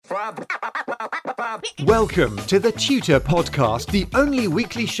Welcome to the Tutor Podcast, the only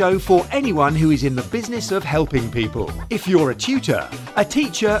weekly show for anyone who is in the business of helping people. If you're a tutor, a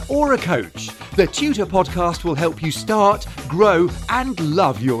teacher, or a coach, the Tutor Podcast will help you start, grow, and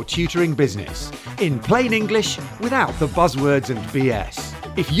love your tutoring business. In plain English, without the buzzwords and BS.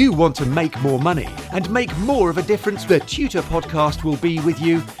 If you want to make more money and make more of a difference, the Tutor Podcast will be with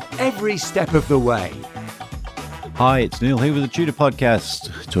you every step of the way. Hi, it's Neil here with the Tutor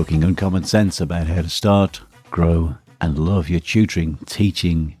Podcast, talking uncommon sense about how to start, grow, and love your tutoring,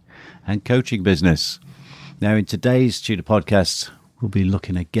 teaching, and coaching business. Now, in today's Tutor Podcast, we'll be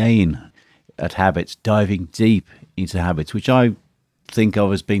looking again at habits, diving deep into habits, which I think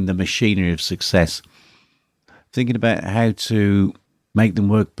of as being the machinery of success. Thinking about how to make them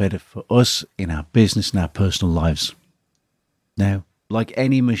work better for us in our business and our personal lives. Now, like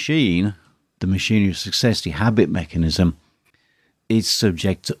any machine, the machinery of success, the habit mechanism, is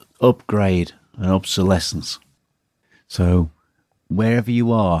subject to upgrade and obsolescence. So wherever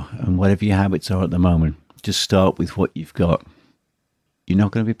you are and whatever your habits are at the moment, just start with what you've got. You're not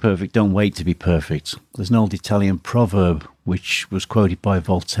going to be perfect. Don't wait to be perfect. There's an old Italian proverb which was quoted by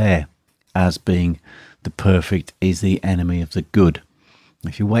Voltaire as being, the perfect is the enemy of the good.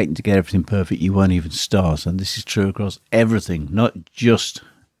 If you're waiting to get everything perfect, you won't even start. And this is true across everything, not just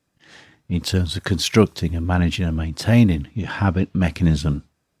in terms of constructing and managing and maintaining your habit mechanism.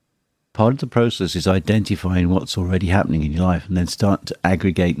 Part of the process is identifying what's already happening in your life and then start to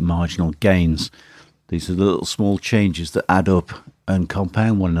aggregate marginal gains. These are the little small changes that add up and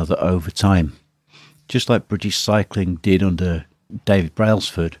compound one another over time. Just like British cycling did under David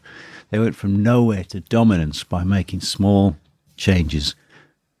Brailsford, they went from nowhere to dominance by making small changes,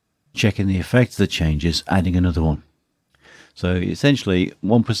 checking the effect of the changes, adding another one. So essentially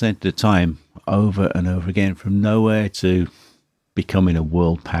 1% at a time, over and over again, from nowhere to becoming a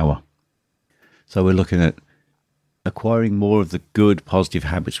world power. So we're looking at acquiring more of the good, positive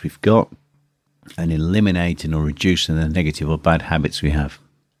habits we've got and eliminating or reducing the negative or bad habits we have.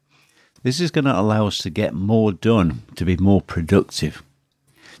 This is going to allow us to get more done, to be more productive,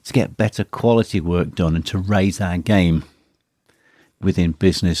 to get better quality work done, and to raise our game within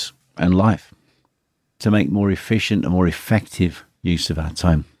business and life, to make more efficient and more effective use of our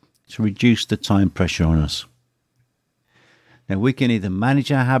time, to reduce the time pressure on us. Now, we can either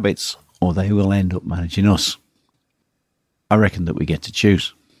manage our habits or they will end up managing us. I reckon that we get to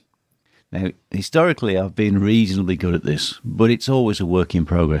choose. Now, historically, I've been reasonably good at this, but it's always a work in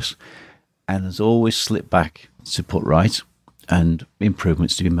progress, and there's always slip back to put right and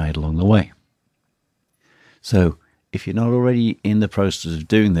improvements to be made along the way. So, if you're not already in the process of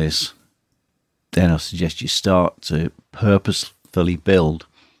doing this, then I suggest you start to purposefully build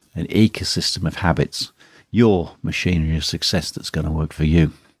an ecosystem of habits, your machinery of success that's going to work for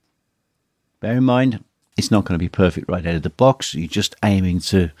you. Bear in mind, it's not going to be perfect right out of the box. You're just aiming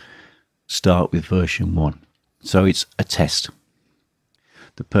to start with version 1. So it's a test.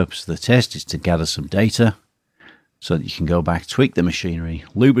 The purpose of the test is to gather some data so that you can go back, tweak the machinery,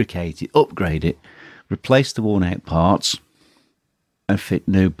 lubricate it, upgrade it, replace the worn out parts, and fit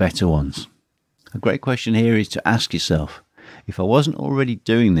new, better ones. A great question here is to ask yourself, if I wasn't already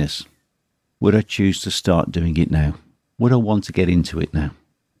doing this, would I choose to start doing it now? Would I want to get into it now?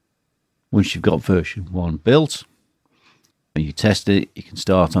 Once you've got version 1 built and you test it, you can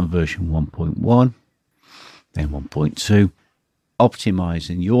start on version 1.1, then 1.2,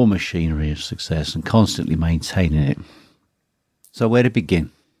 optimizing your machinery of success and constantly maintaining it. So where to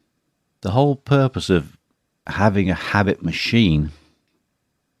begin? The whole purpose of having a habit machine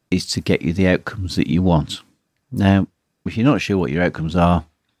is to get you the outcomes that you want. Now, if you're not sure what your outcomes are,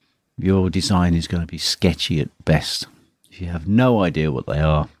 your design is going to be sketchy at best. If you have no idea what they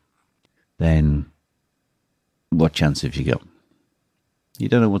are, then what chance have you got? You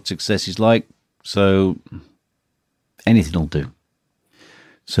don't know what success is like, so anything will do.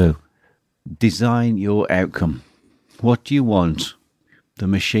 So, design your outcome. What do you want the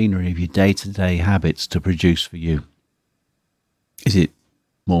machinery of your day-to-day habits to produce for you? Is it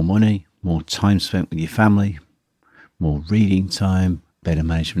more money, more time spent with your family, more reading time, better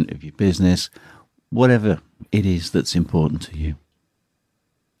management of your business, whatever it is that's important to you?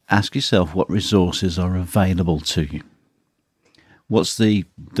 Ask yourself what resources are available to you. What's the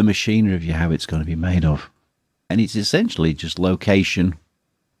machinery of your habits going to be made of? And it's essentially just location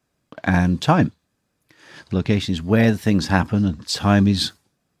and time. Location is where the things happen, and time is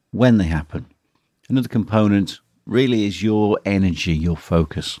when they happen. Another component really is your energy, your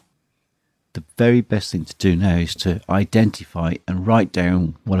focus. The very best thing to do now is to identify and write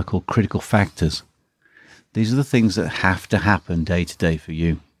down what are called critical factors. These are the things that have to happen day to day for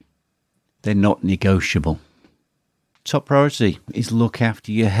you. They're not negotiable. Top priority is look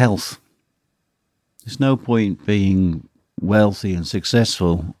after your health. There's no point being wealthy and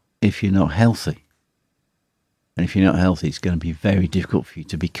successful if you're not healthy. And if you're not healthy, it's going to be very difficult for you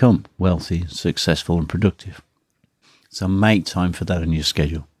to become wealthy, successful and productive. So make time for that on your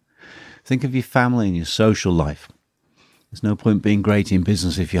schedule. Think of your family and your social life. There's no point being great in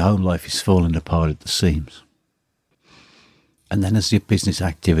business if your home life is falling apart at the seams. And then there's your business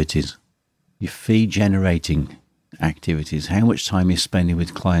activities, your fee generating activities, how much time you're spending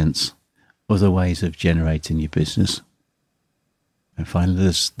with clients, other ways of generating your business. And finally,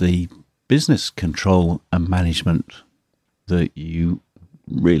 there's the business control and management that you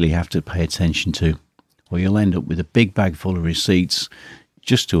really have to pay attention to, or you'll end up with a big bag full of receipts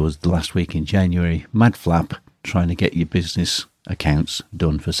just towards the last week in January, mad flap, trying to get your business accounts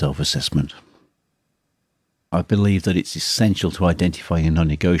done for self-assessment. I believe that it's essential to identify your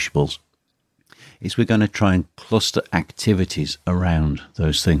non-negotiables. We're going to try and cluster activities around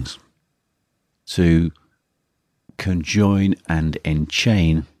those things to conjoin and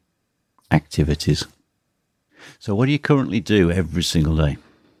enchain activities. So what do you currently do every single day?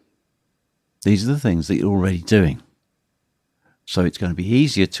 These are the things that you're already doing. So it's going to be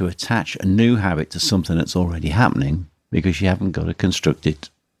easier to attach a new habit to something that's already happening because you haven't got to construct it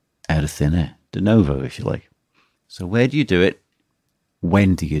out of thin air, de novo, if you like. So where do you do it?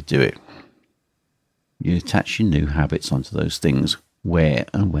 When do you do it? You attach your new habits onto those things, where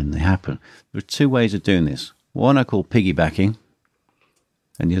and when they happen. There are two ways of doing this. One I call piggybacking,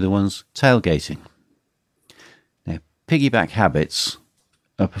 and the other one's tailgating. Now, piggyback habits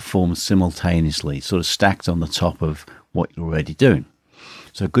are performed simultaneously, sort of stacked on the top of what you're already doing.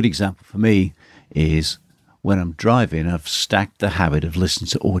 So a good example for me is when I'm driving, I've stacked the habit of listening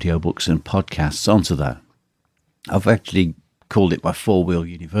to audiobooks and podcasts onto that. I've actually called it my four-wheel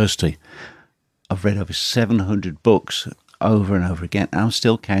university. I've read over 700 books over and over again. I'm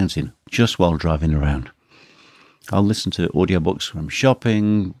still counting just while driving around. I'll listen to audiobooks when I'm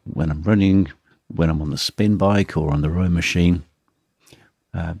shopping, when I'm running, when I'm on the spin bike or on the rowing machine.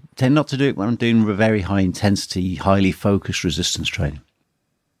 Tend not to do it when I'm doing very high intensity, highly focused resistance training.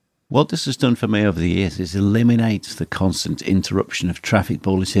 What this has done for me over the years is eliminate the constant interruption of traffic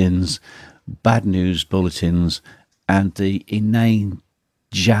bulletins, bad news bulletins, and the inane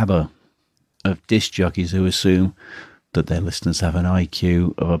jabber of disc jockeys who assume that their listeners have an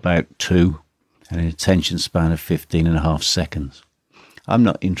IQ of about 2 and an attention span of 15.5 seconds. I'm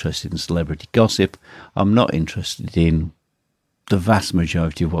not interested in celebrity gossip. I'm not interested in the vast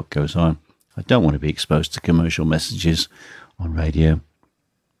majority of what goes on. I don't want to be exposed to commercial messages on radio.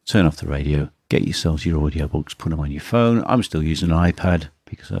 Turn off the radio, get yourselves your audiobooks, put them on your phone. I'm still using an iPad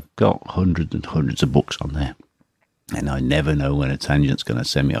because I've got hundreds and hundreds of books on there. And I never know when a tangent's going to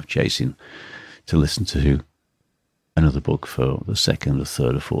send me off chasing to listen to another book for the second or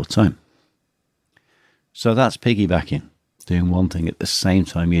third or fourth time. So that's piggybacking, doing one thing at the same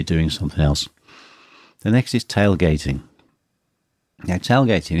time you're doing something else. The next is tailgating. Now,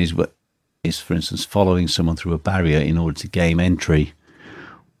 tailgating is, for instance, following someone through a barrier in order to gain entry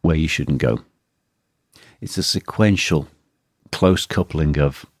where you shouldn't go. It's a sequential, close coupling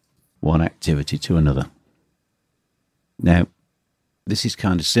of one activity to another. Now, this is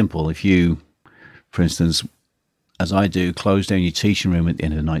kind of simple. If you, for instance, as I do, close down your teaching room at the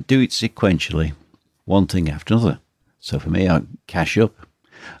end of the night, do it sequentially, one thing after another. So for me, I cash up,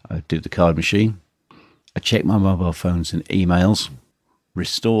 I do the card machine, I check my mobile phones and emails,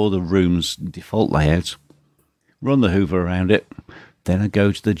 restore the room's default layout, run the Hoover around it, then I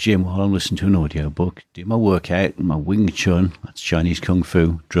go to the gym while I'm listening to an audiobook, do my workout, my Wing Chun, that's Chinese Kung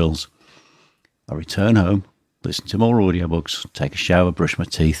Fu drills. I return home, listen to more audiobooks, take a shower, brush my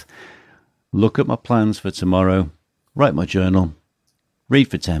teeth, look at my plans for tomorrow, write my journal, read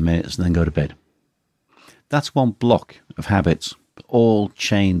for 10 minutes, and then go to bed. That's one block of habits, all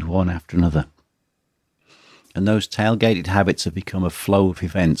chained one after another. And those tailgated habits have become a flow of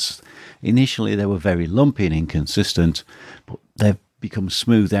events. Initially, they were very lumpy and inconsistent, but they've become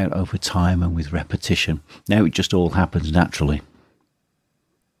smoothed out over time and with repetition. Now it just all happens naturally.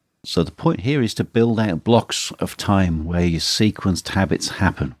 So the point here is to build out blocks of time where your sequenced habits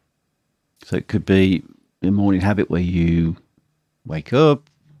happen. So it could be a morning habit where you wake up,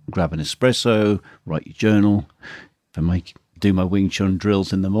 grab an espresso, write your journal. If I do my Wing Chun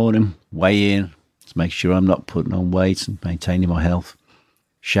drills in the morning, weigh in, to make sure I'm not putting on weight and maintaining my health.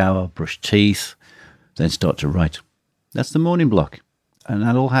 Shower, brush teeth, then start to write. That's the morning block. And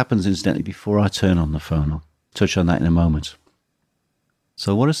that all happens incidentally before I turn on the phone. I'll touch on that in a moment.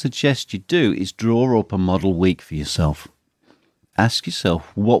 So what I suggest you do is draw up a model week for yourself. Ask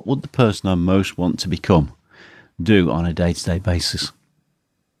yourself, what would the person I most want to become do on a day-to-day basis?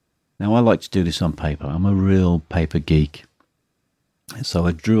 Now, I like to do this on paper. I'm a real paper geek. So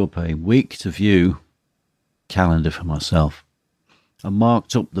I drew up a week-to-view calendar for myself. I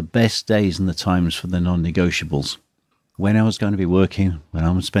marked up the best days and the times for the non-negotiables. When I was going to be working, when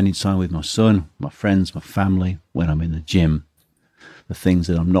I'm spending time with my son, my friends, my family, when I'm in the gym, the things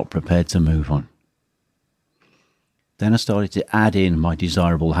that I'm not prepared to move on. Then I started to add in my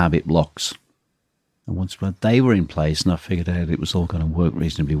desirable habit blocks. And once they were in place and I figured out it was all going to work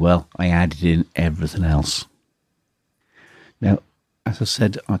reasonably well, I added in everything else. Now, as I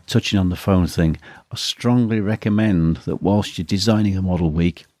said, touching on the phone thing, I strongly recommend that whilst you're designing a model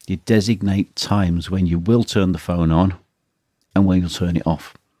week, you designate times when you will turn the phone on and when you'll turn it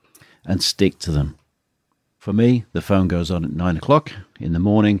off, and stick to them. For me, the phone goes on at 9 o'clock in the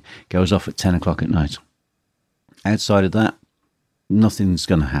morning, goes off at 10 o'clock at night. Outside of that, nothing's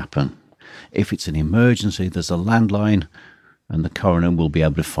going to happen. If it's an emergency, there's a landline and the coroner will be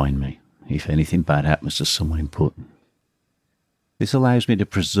able to find me if anything bad happens to someone important. This allows me to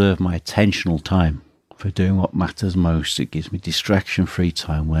preserve my attentional time for doing what matters most. It gives me distraction-free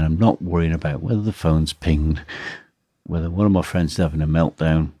time when I'm not worrying about whether the phone's pinged, whether one of my friends is having a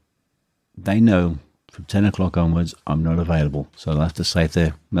meltdown. They know from 10 o'clock onwards I'm not available, so they'll have to save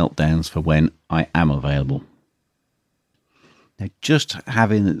their meltdowns for when I am available. Now, just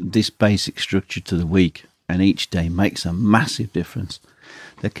having this basic structure to the week and each day makes a massive difference.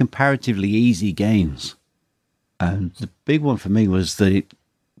 They're comparatively easy gains. And the big one for me was that it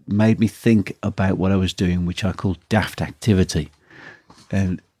made me think about what I was doing, which I call daft activity.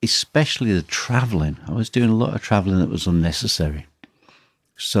 And especially the travelling. I was doing a lot of travelling that was unnecessary.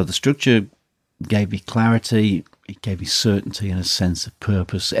 So the structure gave me clarity, it gave me certainty and a sense of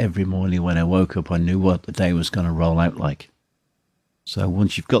purpose. Every morning when I woke up, I knew what the day was going to roll out like. So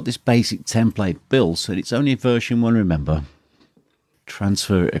once you've got this basic template built, and it's only version 1, remember,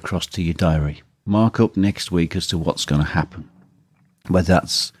 transfer it across to your diary. Mark up next week as to what's going to happen. Whether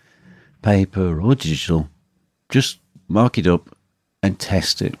that's paper or digital, just mark it up and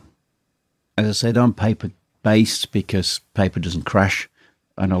test it. As I said, I'm paper-based because paper doesn't crash,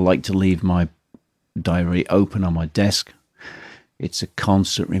 and I like to leave my diary open on my desk. It's a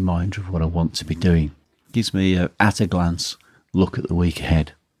constant reminder of what I want to be doing. It gives me a at-a-glance look at the week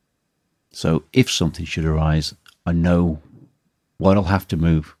ahead. So if something should arise, I know what I'll have to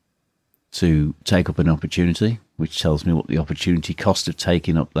move to take up an opportunity, which tells me what the opportunity cost of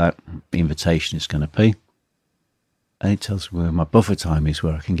taking up that invitation is going to be. And it tells me where my buffer time is,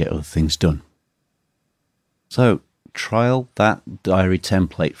 where I can get other things done. So trial that diary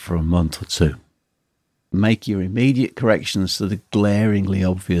template for a month or two. Make your immediate corrections to the glaringly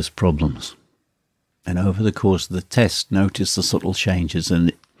obvious problems. And over the course of the test, notice the subtle changes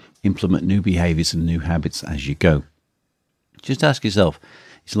and implement new behaviours and new habits as you go. Just ask yourself,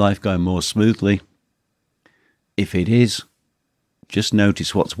 is life going more smoothly? If it is, just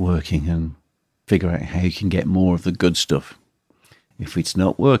notice what's working and figure out how you can get more of the good stuff. If it's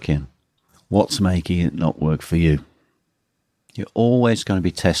not working, what's making it not work for you? You're always going to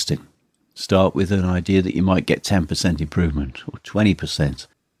be testing. Start with an idea that you might get 10% improvement or 20%.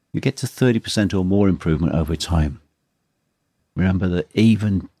 You get to 30% or more improvement over time. Remember that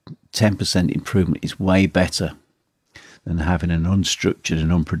even 10% improvement is way better than having an unstructured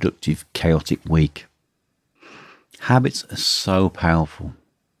and unproductive, chaotic week. Habits are so powerful,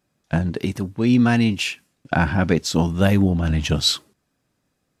 and either we manage our habits or they will manage us.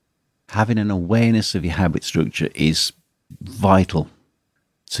 Having an awareness of your habit structure is vital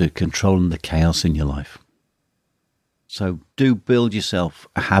to controlling the chaos in your life. So do build yourself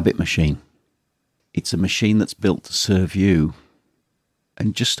a habit machine. It's a machine that's built to serve you.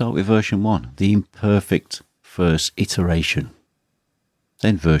 And just start with version 1, the imperfect first iteration.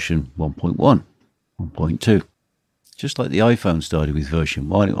 Then version 1.1, 1.2. Just like the iPhone started with version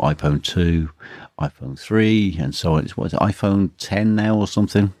 1, iPhone 2, iPhone 3, and so on. What is it, iPhone 10 now or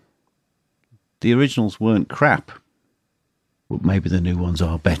something? The originals weren't crap, but maybe the new ones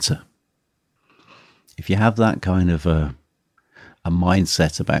are better. If you have that kind of a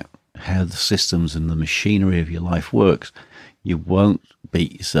mindset about how the systems and the machinery of your life works, you won't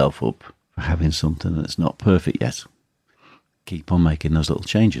beat yourself up for having something that's not perfect yet. Keep on making those little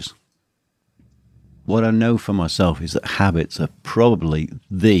changes. What I know for myself is that habits are probably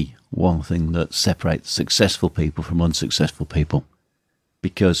the one thing that separates successful people from unsuccessful people.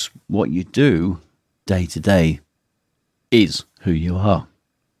 Because what you do day to day is who you are.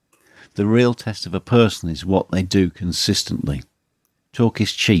 The real test of a person is what they do consistently. Talk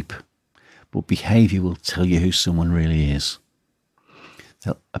is cheap, but behaviour will tell you who someone really is.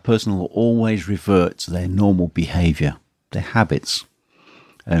 A person will always revert to their normal behavior, their habits.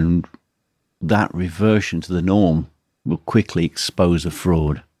 And that reversion to the norm will quickly expose a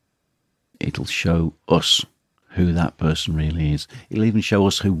fraud. It'll show us who that person really is. It'll even show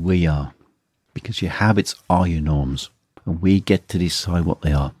us who we are. Because your habits are your norms. And we get to decide what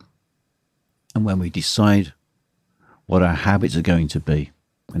they are. And when we decide what our habits are going to be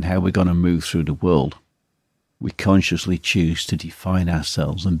and how we're going to move through the world, we consciously choose to define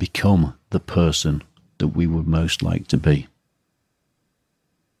ourselves and become the person that we would most like to be.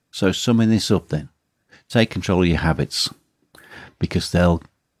 So summing this up then, take control of your habits, because they'll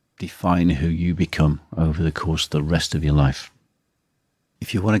define who you become over the course of the rest of your life.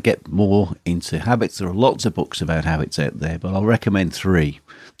 If you want to get more into habits, there are lots of books about habits out there, but I'll recommend 3.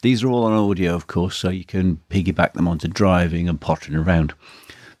 These are all on audio, of course, so you can piggyback them onto driving and pottering around.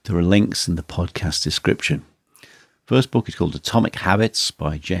 There are links in the podcast description. First book is called Atomic Habits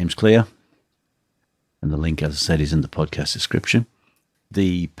by James Clear, and the link, as I said, is in the podcast description.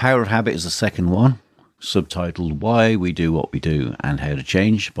 The Power of Habit is the second one, subtitled Why We Do What We Do and How to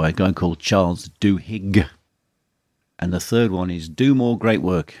Change by a guy called Charles Duhigg. And the third one is Do More Great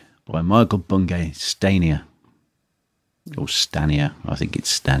Work by Michael Bungay Stanier. Or Stanier, I think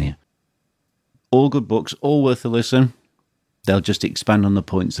it's Stanier. All good books, all worth a listen. They'll just expand on the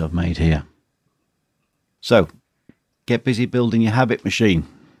points I've made here. So, get busy building your habit machine.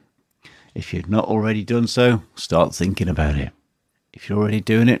 If you've not already done so, start thinking about it. If you're already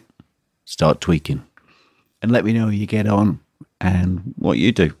doing it, start tweaking. And let me know how you get on and what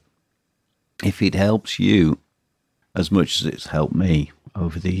you do. If it helps you as much as it's helped me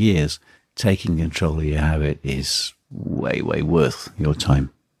over the years, taking control of your habit is way, way worth your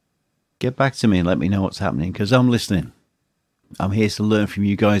time. Get back to me and let me know what's happening, because I'm listening. I'm here to learn from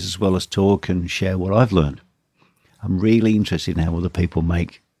you guys as well as talk and share what I've learned. I'm really interested in how other people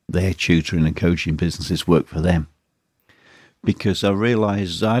make their tutoring and coaching businesses work for them, because I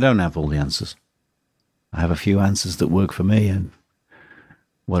realise I don't have all the answers. I have a few answers that work for me and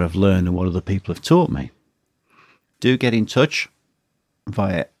what I've learned and what other people have taught me. Do get in touch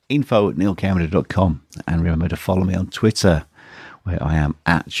via info@neilcameron.com, and remember to follow me on Twitter, where I am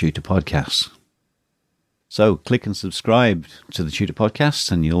 @TutorPodcasts. So click and subscribe to the Tutor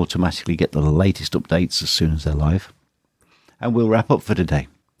Podcast and you'll automatically get the latest updates as soon as they're live. And we'll wrap up for today.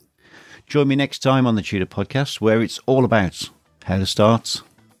 Join me next time on the Tutor Podcast, where it's all about how to start,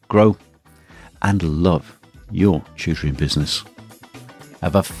 grow, and love your tutoring business.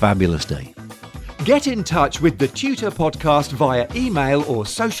 Have a fabulous day. Get in touch with the Tutor Podcast via email or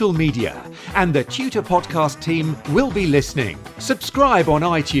social media, and the Tutor Podcast team will be listening. Subscribe on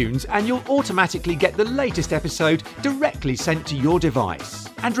iTunes and you'll automatically get the latest episode directly sent to your device.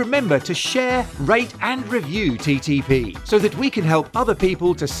 And remember to share, rate and review TTP so that we can help other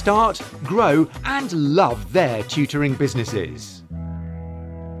people to start, grow and love their tutoring businesses.